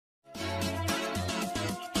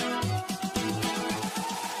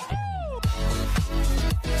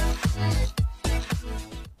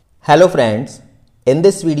Hello friends, in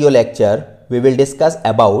this video lecture we will discuss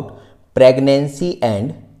about pregnancy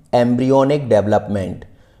and embryonic development.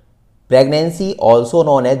 Pregnancy also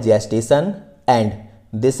known as gestation, and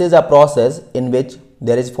this is a process in which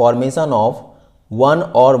there is formation of one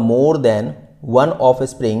or more than one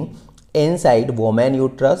offspring inside woman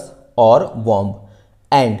uterus or womb,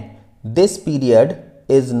 and this period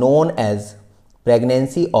is known as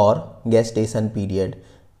pregnancy or gestation period,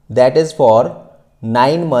 that is for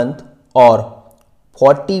 9 months or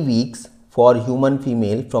 40 weeks for human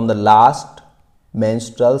female from the last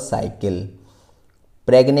menstrual cycle.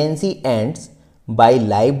 Pregnancy ends by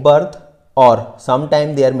live birth, or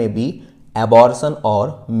sometime there may be abortion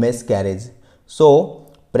or miscarriage.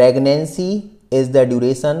 So pregnancy is the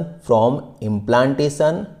duration from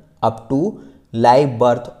implantation up to live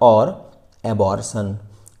birth or abortion.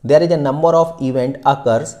 There is a number of event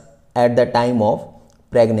occurs at the time of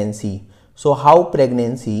pregnancy. So how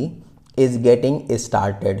pregnancy is getting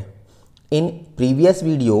started? In previous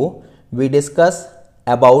video we discussed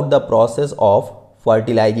about the process of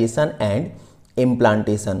fertilization and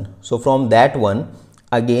implantation. So from that one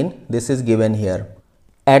again this is given here.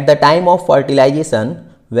 At the time of fertilization,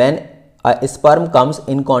 when a sperm comes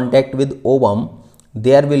in contact with ovum,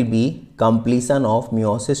 there will be completion of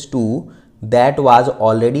meiosis II that was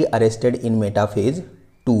already arrested in metaphase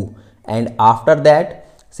 2, and after that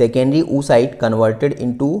secondary oocyte converted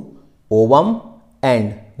into ovum,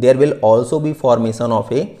 and there will also be formation of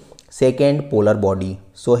a second polar body.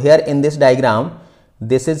 So here in this diagram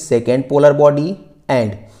this is second polar body,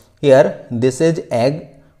 and here this is egg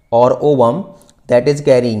or ovum that is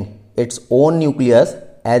carrying its own nucleus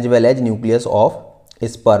as well as nucleus of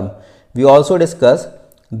sperm. We also discussed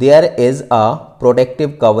there is a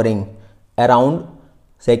protective covering around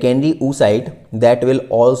secondary oocyte that will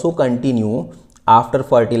also continue after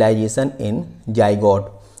fertilization in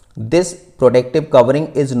zygote. This protective covering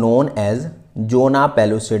is known as zona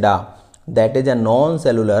pellucida, that is a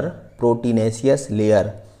non-cellular proteinaceous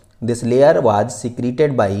layer. This layer was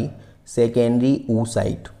secreted by secondary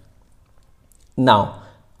oocyte. Now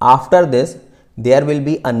after this there will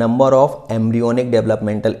be a number of embryonic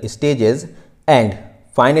developmental stages, and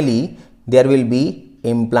finally there will be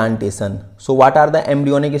implantation. So what are the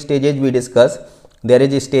embryonic stages we discuss? There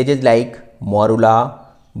is stages like morula,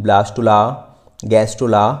 blastula,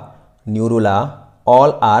 gastrula, neurula.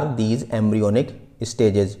 All are these embryonic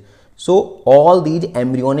stages. So all these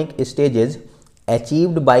embryonic stages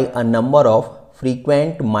achieved by a number of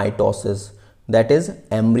frequent mitosis, that is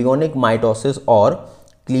embryonic mitosis or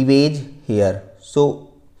cleavage here.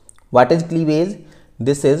 So what is cleavage?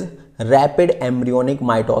 This is rapid embryonic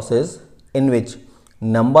mitosis in which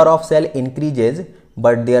number of cell increases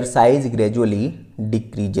but their size gradually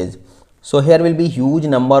decreases. So here will be huge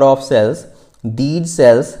number of cells. These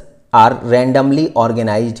cells are randomly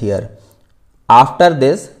organized here. After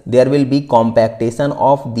this there will be compactation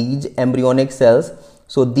of these embryonic cells.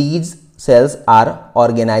 So these cells are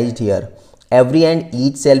organized here. Every and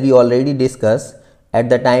each cell we already discussed at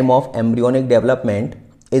the time of embryonic development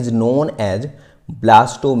is known as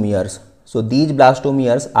blastomeres. So these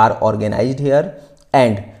blastomeres are organized here,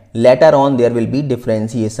 and later on there will be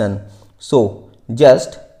differentiation. So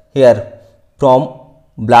just here from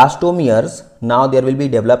blastomeres now there will be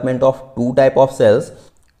development of two type of cells.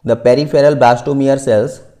 The peripheral blastomere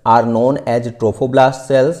cells are known as trophoblast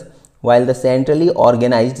cells, while the centrally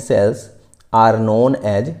organized cells are known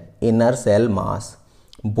as inner cell mass.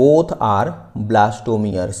 Both are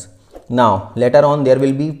blastomeres. Now later on there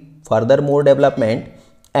will be further more development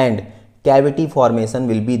and cavity formation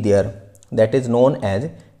will be there, that is known as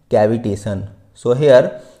cavitation. So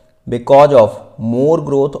here because of more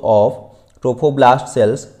growth of trophoblast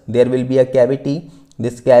cells there will be a cavity.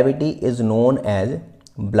 This cavity is known as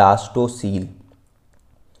blastocele.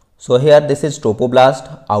 So here this is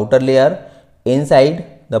trophoblast outer layer.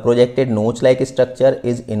 Inside the projected notch like structure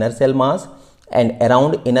is inner cell mass, and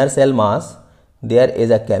around inner cell mass there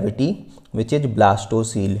is a cavity which is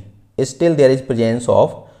blastocele. Still there is presence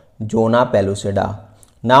of zona pellucida.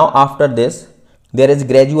 Now after this there is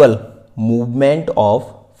gradual movement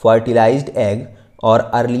of fertilized egg or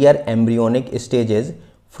earlier embryonic stages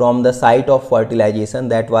from the site of fertilization,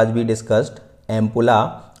 that was we discussed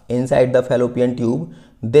ampulla inside the fallopian tube.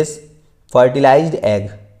 This fertilized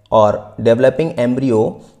egg or developing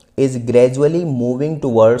embryo is gradually moving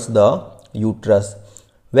towards the uterus.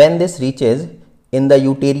 When this reaches in the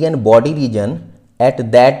uterine body region,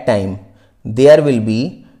 at that time there will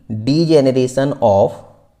be degeneration of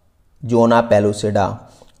zona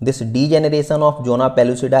pellucida. This degeneration of zona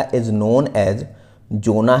pellucida is known as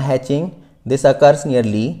zona hatching. This occurs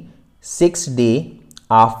nearly 6 days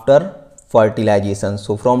after fertilization.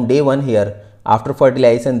 So from day 1 here, after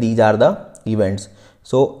fertilization, these are the events.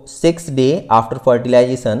 So 6th day after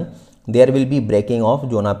fertilization, there will be breaking of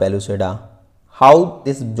zona pellucida. How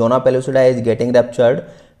this zona pellucida is getting ruptured?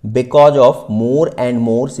 Because of more and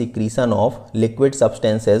more secretion of liquid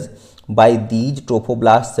substances by these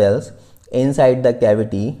trophoblast cells inside the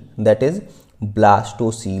cavity, that is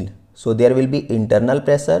blastocele. So there will be internal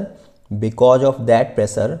pressure. Because of that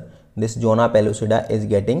pressure, this zona pellucida is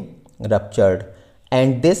getting ruptured,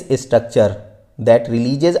 and this structure that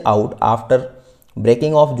releases out after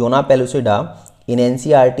breaking of zona pellucida in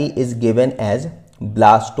NCERT is given as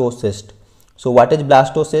blastocyst. So what is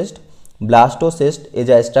blastocyst? Blastocyst is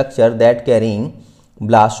a structure that carrying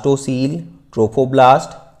blastocele,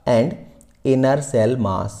 trophoblast and inner cell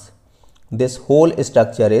mass. This whole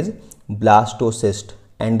structure is blastocyst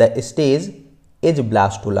and the stage is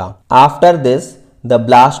blastula. After this, the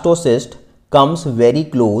blastocyst comes very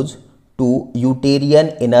close to uterine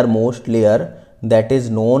innermost layer, that is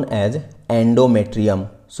known as endometrium.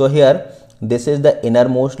 So here this is the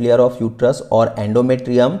innermost layer of uterus or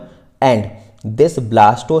endometrium, and this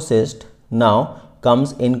blastocyst now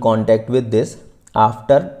comes in contact with this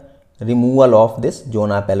after removal of this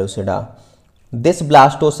zona pellucida. This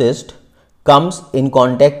blastocyst comes in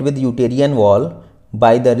contact with uterine wall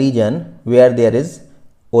by the region where there is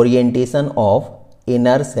orientation of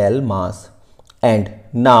inner cell mass, and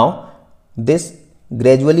now this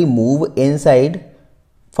gradually move inside.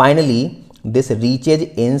 Finally this reaches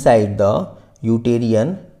inside the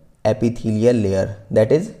uterine epithelial layer,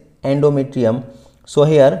 that is endometrium. So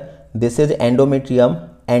here this is endometrium,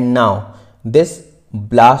 and now this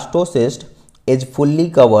blastocyst is fully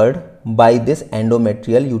covered by this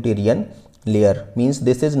endometrial uterine layer, means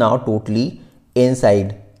this is now totally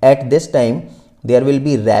inside. At this time there will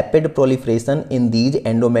be rapid proliferation in these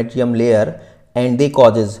endometrium layer, and they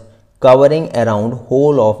causes covering around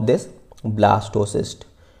whole of this blastocyst.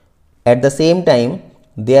 At the same time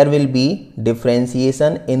there will be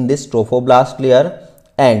differentiation in this trophoblast layer,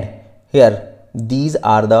 and here these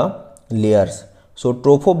are the layers. So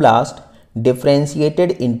trophoblast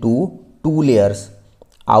differentiated into two layers.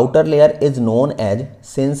 Outer layer is known as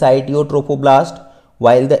syncytiotrophoblast,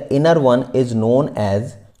 while the inner one is known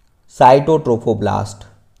as cytotrophoblast.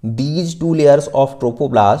 These two layers of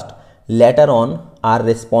trophoblast later on are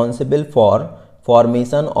responsible for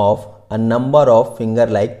formation of a number of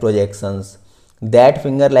finger-like projections. That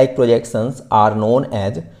finger-like projections are known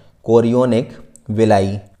as chorionic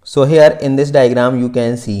villi. So here in this diagram you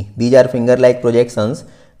can see these are finger-like projections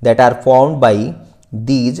that are formed by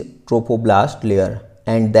these trophoblast layer,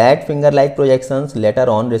 and that finger-like projections later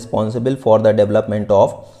on responsible for the development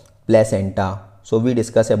of placenta. So we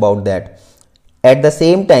discuss about that. At the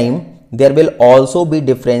same time there will also be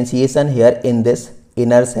differentiation here in this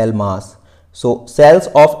inner cell mass. So cells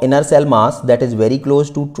of inner cell mass that is very close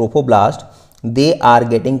to trophoblast, they are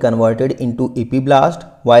getting converted into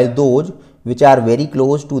epiblast, while those which are very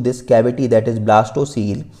close to this cavity, that is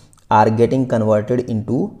blastocele, are getting converted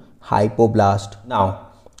into hypoblast. Now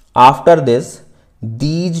after this,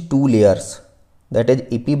 these two layers, that is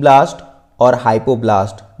epiblast or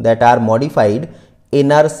hypoblast, that are modified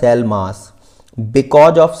inner cell mass,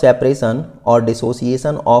 because of separation or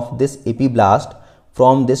dissociation of this epiblast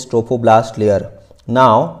from this trophoblast layer,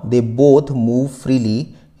 now they both move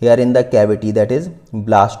freely here in the cavity, that is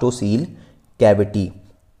blastocele cavity,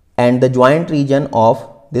 and the joint region of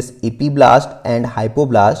this epiblast and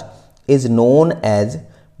hypoblast is known as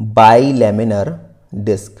bilaminar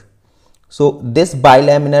disc. So this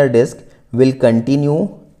bilaminar disc will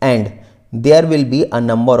continue, and there will be a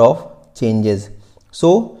number of changes.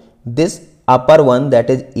 So this upper one, that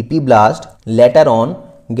is epiblast, later on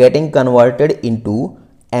getting converted into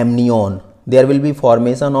amnion. There will be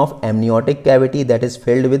formation of amniotic cavity that is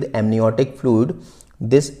filled with amniotic fluid.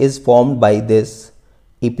 This is formed by this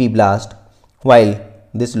epiblast, while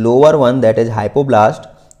this lower one, that is hypoblast,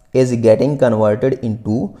 is getting converted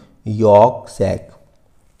into yolk sac.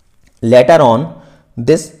 Later on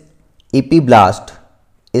this epiblast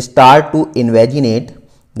start to invaginate,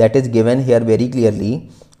 that is given here very clearly.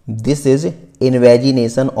 This is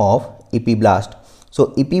invagination of epiblast. So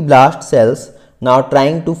epiblast cells now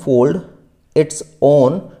trying to fold its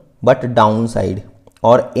own but downside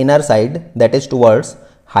or inner side, that is towards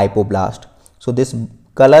hypoblast. So this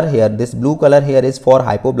color here, this blue color here is for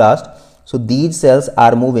hypoblast. So these cells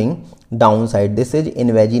are moving downside. This is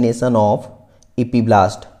invagination of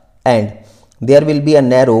epiblast, and there will be a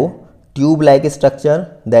narrow tube-like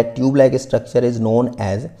structure. That tube-like structure is known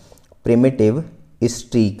as primitive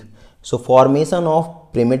streak. So formation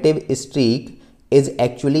of primitive streak is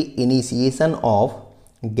actually initiation of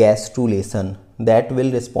gastrulation that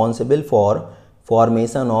will responsible for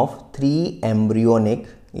formation of 3 embryonic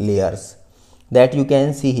layers that you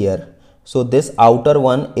can see here. So this outer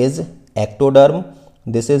one is ectoderm,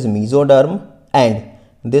 this is mesoderm, and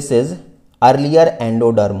this is earlier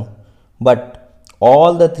endoderm. But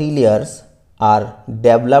all the 3 layers are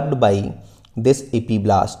developed by this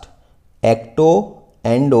epiblast, ecto,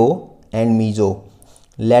 endo, and meso.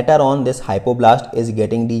 Later on this hypoblast is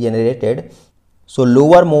getting degenerated. So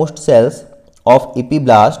lowermost cells of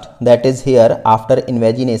epiblast, that is here after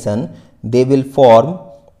invagination, they will form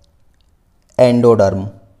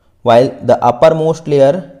endoderm, while the uppermost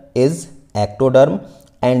layer is ectoderm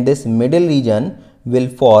and this middle region will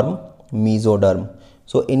form mesoderm.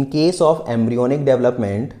 So in case of embryonic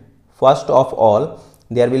development, first of all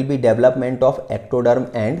there will be development of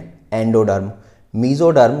ectoderm and endoderm.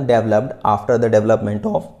 Mesoderm developed after the development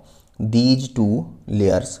of these 2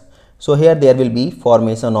 layers. So here there will be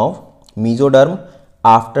formation of mesoderm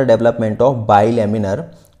after development of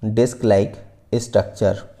bilaminar disc-like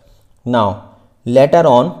structure. Now later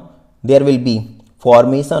on there will be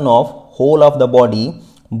formation of whole of the body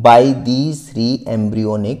by these 3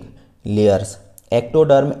 embryonic layers,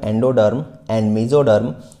 ectoderm, endoderm, and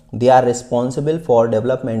mesoderm. They are responsible for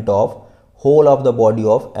development of whole of the body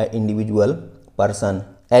of an individual person.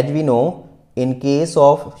 As we know, in case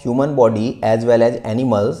of human body as well as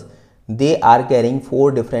animals, they are carrying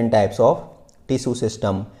 4 different types of tissue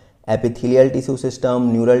system: epithelial tissue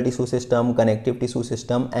system, neural tissue system, connective tissue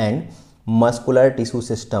system, and muscular tissue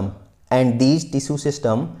system. And these tissue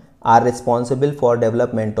system are responsible for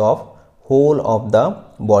development of whole of the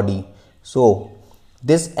body. So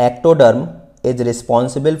this ectoderm is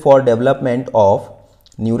responsible for development of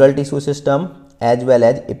neural tissue system as well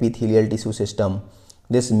as epithelial tissue system.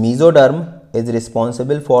 This mesoderm is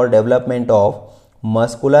responsible for development of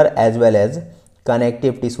muscular as well as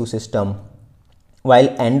connective tissue system, while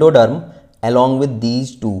endoderm along with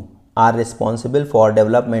these 2 are responsible for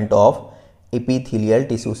development of epithelial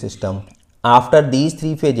tissue system. After these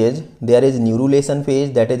 3 phases, there is neurulation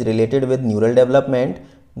phase that is related with neural development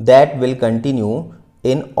that will continue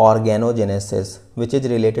in organogenesis, which is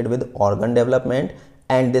related with organ development,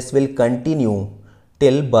 and this will continue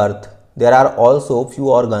till birth. There are also few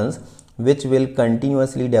organs which will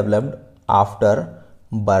continuously develop after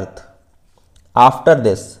birth. After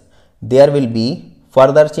this, there will be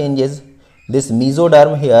further changes. This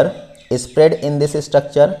mesoderm here is spread in this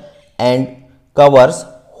structure and covers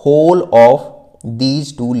whole of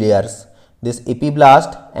these 2 layers, this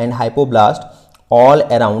epiblast and hypoblast, all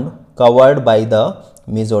around covered by the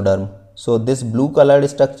mesoderm. So this blue colored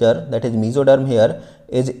structure, that is mesoderm here,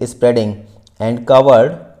 is spreading and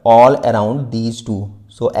covered all around these 2.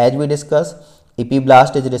 So as we discussed,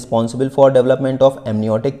 epiblast is responsible for development of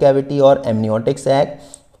amniotic cavity or amniotic sac,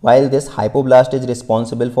 while this hypoblast is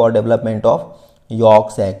responsible for development of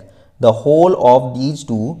yolk sac. The whole of these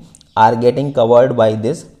 2 are getting covered by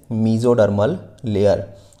this mesodermal layer.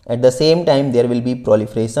 At the same time, there will be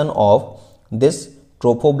proliferation of this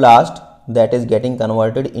trophoblast that is getting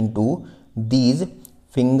converted into these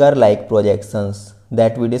finger-like projections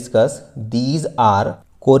that we discuss. These are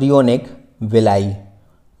chorionic villi.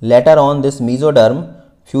 Later on, this mesoderm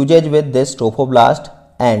fuses with this trophoblast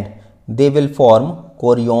and they will form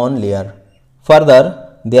chorion layer.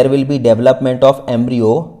 Further, there will be development of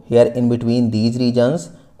embryo here in between these regions,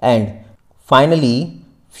 and finally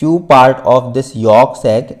few part of this yolk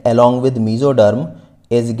sac along with mesoderm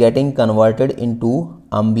is getting converted into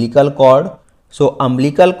umbilical cord. So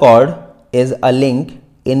umbilical cord is a link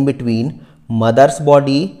in between mother's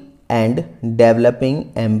body and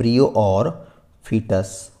developing embryo or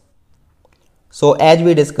fetus. So as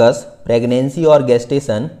we discuss, pregnancy or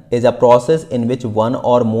gestation is a process in which one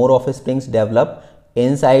or more offsprings develop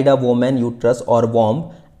inside a woman uterus or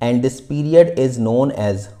womb, and this period is known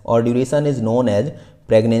as, or duration is known as,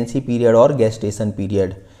 pregnancy period or gestation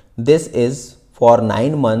period. This is for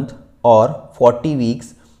 9 months or 40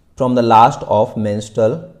 weeks from the last of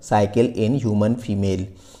menstrual cycle in human female.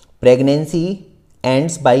 Pregnancy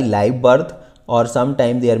ends by live birth, or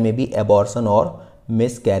sometimes there may be abortion or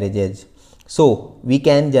miscarriages. So we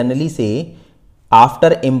can generally say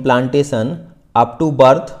after implantation up to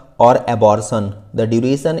birth or abortion, the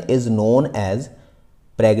duration is known as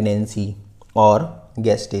pregnancy or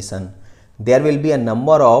gestation. There will be a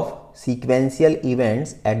number of sequential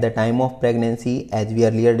events at the time of pregnancy. As we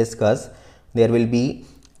earlier discussed, there will be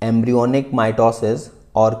embryonic mitosis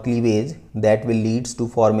or cleavage that will leads to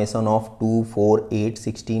formation of 2, 4, 8,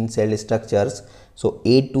 16 cell structures. So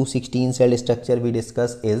 8 to 16 cell structure we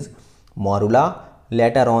discuss is morula.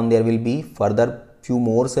 Later on there will be further few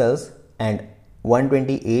more cells, and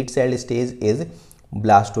 128 cell stage is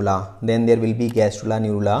blastula. Then there will be gastrula,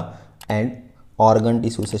 neurula, and organ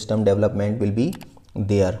tissue system development will be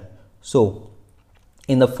there. So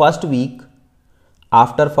in the first week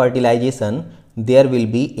after fertilization, there will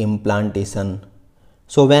be implantation.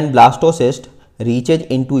 So when blastocyst reaches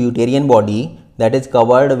into uterine body that is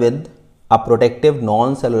covered with a protective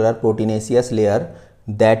non-cellular proteinaceous layer,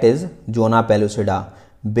 that is zona pellucida.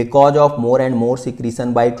 Because of more and more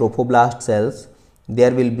secretion by trophoblast cells,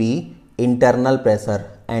 there will be internal pressure,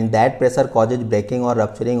 and that pressure causes breaking or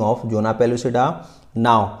rupturing of zona pellucida.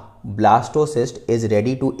 Now blastocyst is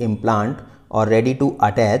ready to implant or ready to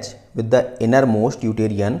attach with the innermost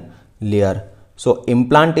uterine layer. So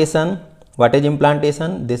implantation, what is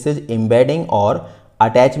implantation? This is embedding or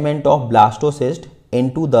attachment of blastocyst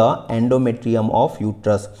into the endometrium of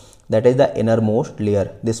uterus, that is the innermost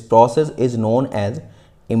layer. This process is known as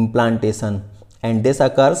implantation, and this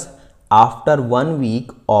occurs after 1 week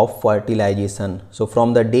of fertilization. So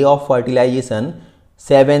from the day of fertilization,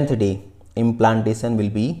 7th day, implantation will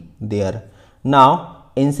be there.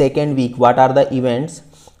 Now in second week, what are the events?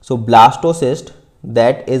 So blastocyst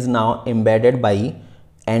that is now embedded by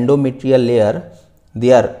endometrial layer,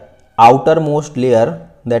 their outermost layer,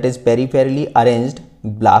 that is peripherally arranged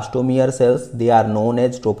blastomere cells, they are known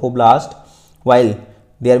as trophoblast, while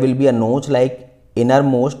there will be a notch like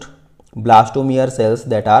innermost blastomere cells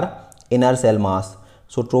that are inner cell mass.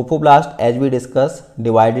 So trophoblast, as we discussed,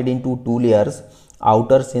 divided into two layers,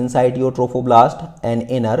 outer syncytiotrophoblast and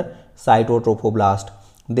inner cytotrophoblast.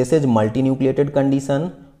 This is multinucleated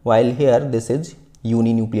condition, while here this is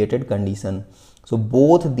uninucleated condition. So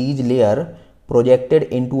both these layers projected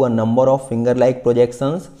into a number of finger-like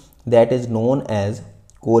projections that is known as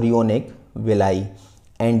chorionic villi,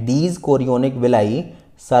 and these chorionic villi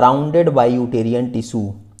surrounded by uterine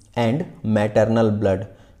tissue and maternal blood.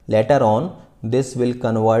 Later on this will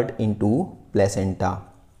convert into placenta.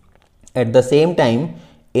 At the same time,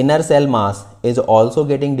 inner cell mass is also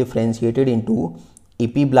getting differentiated into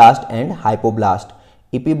epiblast and hypoblast.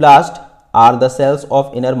 Epiblast are the cells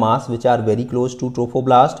of inner mass which are very close to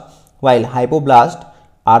trophoblast, while hypoblast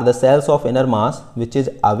are the cells of inner mass which is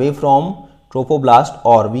away from trophoblast,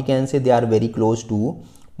 or we can say they are very close to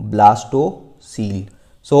blastocele.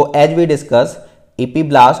 So as we discussed,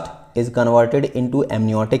 epiblast is converted into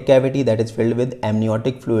amniotic cavity that is filled with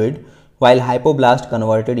amniotic fluid, while hypoblast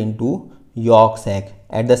converted into yolk sac.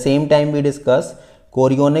 At the same time we discuss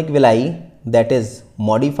chorionic villi, that is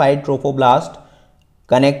modified trophoblast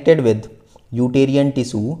connected with uterine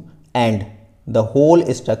tissue, and the whole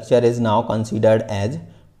structure is now considered as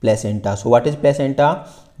placenta. So what is placenta?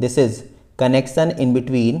 This is connection in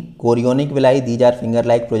between chorionic villi, these are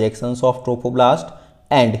finger-like projections of trophoblast,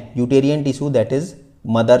 and uterine tissue, that is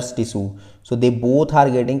mother's tissue. So they both are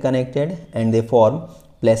getting connected and they form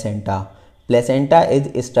placenta. Placenta is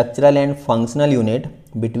a structural and functional unit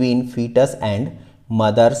between fetus and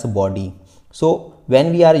mother's body. So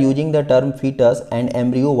when we are using the term fetus and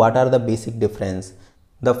embryo, what are the basic difference?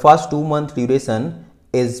 The first 2 month duration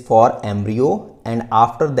is for embryo, and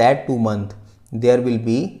after that 2 month there will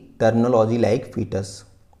be terminology like fetus.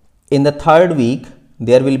 In the third week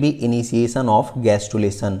there will be initiation of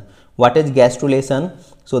gastrulation. What is gastrulation?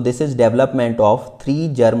 So this is development of 3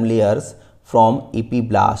 germ layers from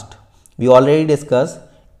epiblast. We already discussed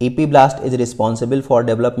epiblast is responsible for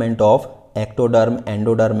development of ectoderm,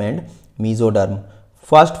 endoderm and mesoderm.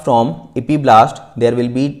 First from epiblast there will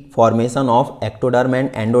be formation of ectoderm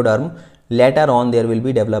and endoderm. Later on there will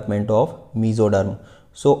be development of mesoderm.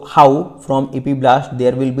 So how from epiblast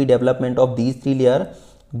there will be development of these 3 layers?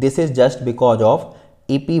 This is just because of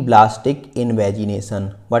epiblastic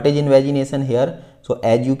invagination. What is invagination here? So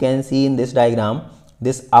as you can see in this diagram,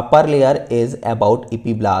 this upper layer is about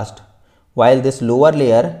epiblast, while this lower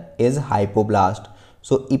layer is hypoblast.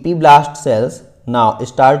 So epiblast cells now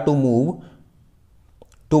start to move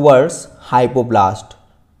towards hypoblast,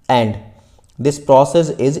 and this process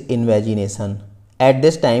is invagination. At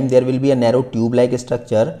this time there will be a narrow tube like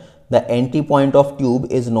structure. The entry point of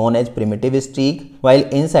tube is known as primitive streak, while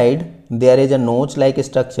inside there is a notch like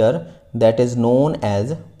structure that is known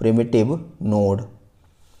as primitive node.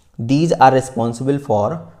 These are responsible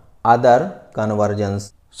for other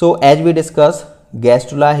conversions. So as we discuss,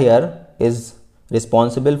 gastrula here is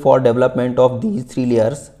responsible for development of these 3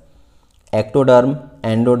 layers: ectoderm,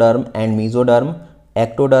 endoderm and mesoderm.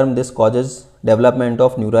 Ectoderm, this causes development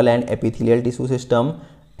of neural and epithelial tissue system.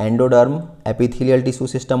 Endoderm, epithelial tissue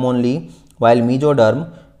system only, while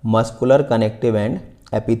mesoderm, muscular, connective and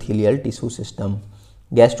epithelial tissue system.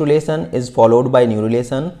 Gastrulation is followed by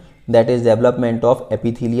neurulation, that is development of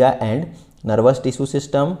epithelia and nervous tissue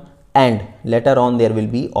system, and later on there will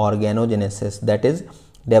be organogenesis, that is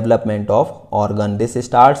development of organ. This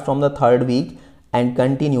starts from the 3rd week and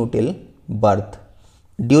continue till birth.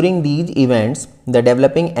 During these events, the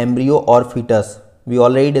developing embryo or fetus, we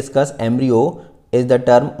already discussed embryo is the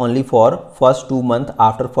term only for first 2 months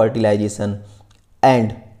after fertilization,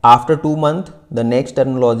 and after 2 months the next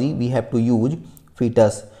terminology we have to use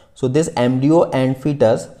fetus. So this embryo and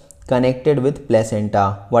fetus connected with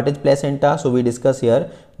placenta. What is placenta? So we discuss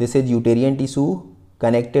here, this is uterine tissue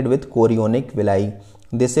connected with chorionic villi.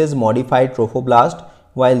 This is modified trophoblast,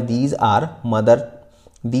 while these are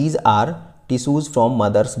tissues from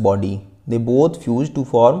mother's body. They both fuse to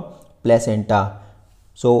form placenta.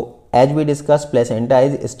 So as we discussed, placenta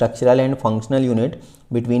is structural and functional unit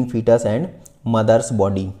between fetus and mother's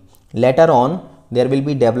body. Later on there will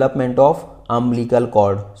be development of umbilical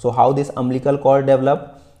cord. So how this umbilical cord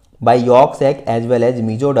develop? By yolk sac as well as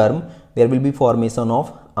mesoderm there will be formation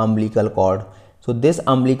of umbilical cord. So this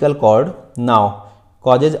umbilical cord now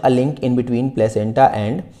causes a link in between placenta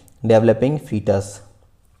and developing fetus.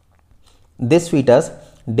 This fetus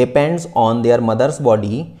depends on their mother's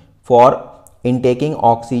body for intaking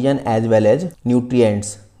oxygen as well as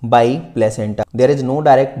nutrients by placenta. There is no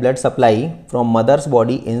direct blood supply from mother's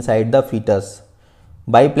body inside the fetus.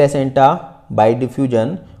 By placenta, by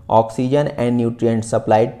diffusion, oxygen and nutrients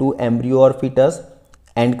supplied to embryo or fetus,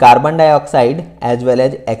 and carbon dioxide as well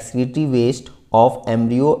as excretory waste of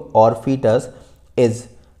embryo or fetus is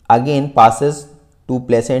again passes to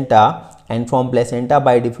placenta, and from placenta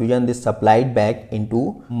by diffusion this supplied back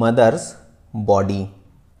into mother's body.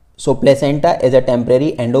 So placenta is a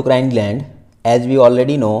temporary endocrine gland. As we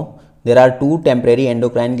already know, there are 2 temporary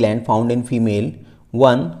endocrine glands found in female.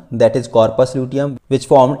 One, that is corpus luteum, which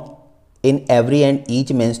formed in every and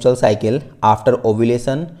each menstrual cycle after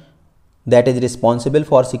ovulation, that is responsible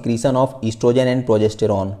for secretion of estrogen and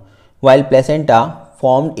progesterone, while placenta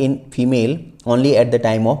formed in female only at the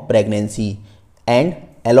time of pregnancy, and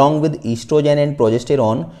along with estrogen and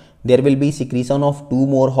progesterone there will be secretion of 2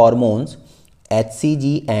 more hormones,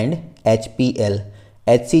 HCG and HPL.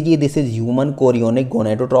 HCG, this is human chorionic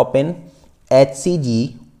gonadotropin.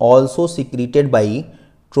 HCG also secreted by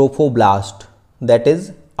trophoblast, that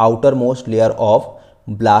is outermost layer of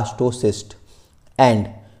blastocyst, and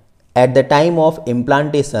at the time of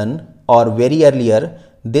implantation or very earlier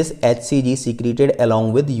this HCG secreted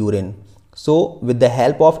along with urine. So with the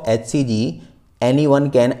help of HCG anyone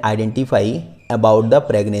can identify about the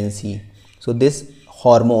pregnancy. So this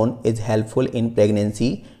hormone is helpful in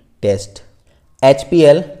pregnancy test.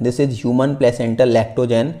 HPL, this is human placental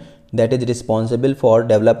lactogen, that is responsible for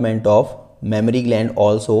development of mammary gland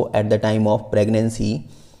also at the time of pregnancy.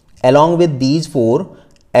 Along with these 4,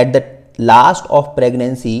 at the last of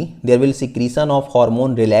pregnancy there will secretion of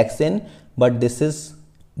hormone relaxin, but this is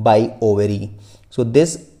by ovary. So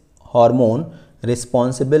this hormone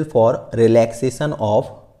responsible for relaxation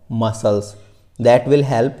of muscles that will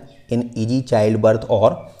help in easy childbirth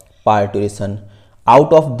or parturition.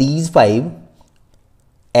 Out of these 5,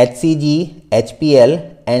 HCG,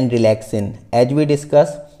 HPL and relaxin, as we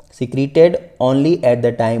discussed, secreted only at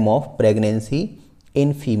the time of pregnancy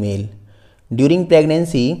in female. During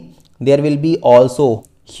pregnancy there will be also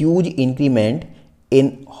huge increment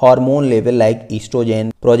in hormone level like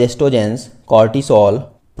estrogen, progestogens, cortisol,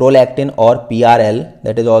 prolactin or PRL,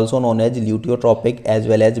 that is also known as luteotropic as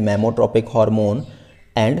well as mammotropic hormone,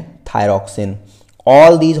 and thyroxine.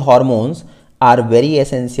 All these hormones are very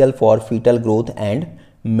essential for fetal growth and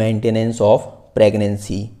maintenance of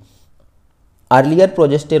pregnancy. Earlier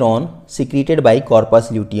progesterone secreted by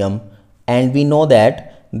corpus luteum, and we know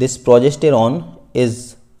that this progesterone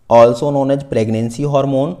is also known as pregnancy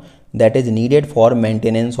hormone that is needed for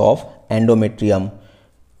maintenance of endometrium.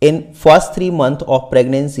 In first 3 months of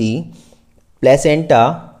pregnancy,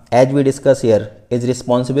 placenta, as we discuss here, is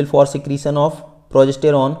responsible for secretion of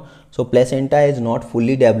progesterone. So placenta is not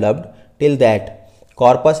fully developed. Till that,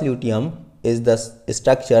 corpus luteum is the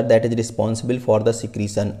structure that is responsible for the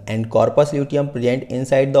secretion, and corpus luteum present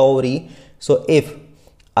inside the ovary. So if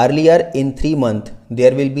earlier in 3 months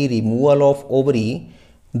there will be removal of ovary,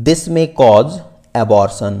 this may cause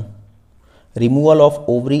abortion. Removal of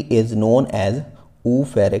ovary is known as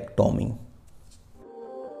oophorectomy.